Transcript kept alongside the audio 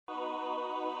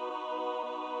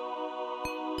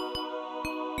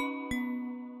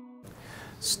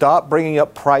Stop bringing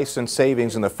up price and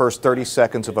savings in the first 30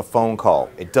 seconds of a phone call.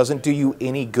 It doesn't do you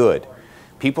any good.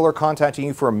 People are contacting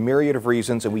you for a myriad of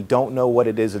reasons, and we don't know what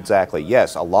it is exactly.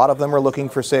 Yes, a lot of them are looking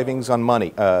for savings on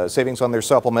money, savings on their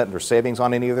supplement or savings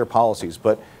on any of their policies,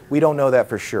 but we don't know that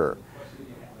for sure.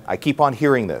 I keep on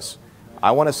hearing this. I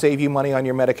want to save you money on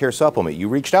your Medicare supplement. You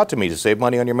reached out to me to save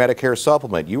money on your Medicare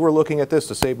supplement. You were looking at this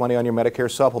to save money on your Medicare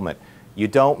supplement. You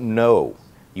don't know.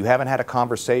 You haven't had a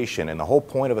conversation, and the whole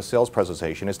point of a sales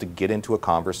presentation is to get into a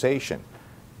conversation.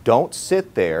 Don't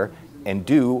sit there and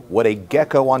do what a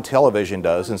gecko on television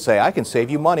does and say, I can save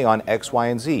you money on X, Y,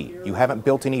 and Z. You haven't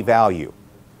built any value.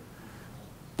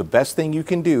 The best thing you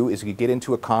can do is to get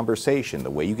into a conversation.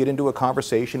 The way you get into a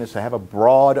conversation is to have a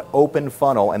broad, open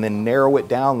funnel and then narrow it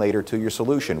down later to your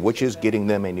solution, which is getting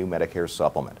them a new Medicare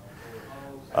supplement.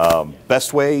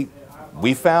 Best way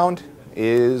we found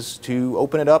is to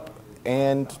open it up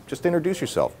and just introduce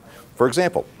yourself. For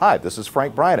example, hi, this is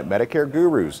Frank Bryan at Medicare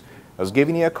Gurus. I was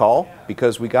giving you a call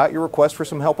because we got your request for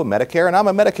some help with Medicare, and I'm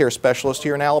a Medicare specialist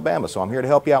here in Alabama, so I'm here to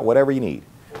help you out whatever you need.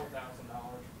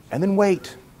 And then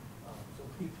wait.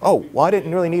 Oh, well, I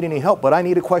didn't really need any help, but I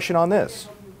need a question on this.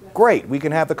 Great, we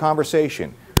can have the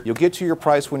conversation. You'll get to your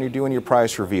price when you're doing your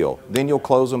price reveal. Then you'll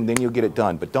close them, then you'll get it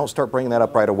done. But don't start bringing that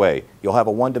up right away. You'll have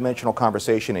a one-dimensional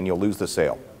conversation and you'll lose the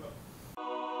sale.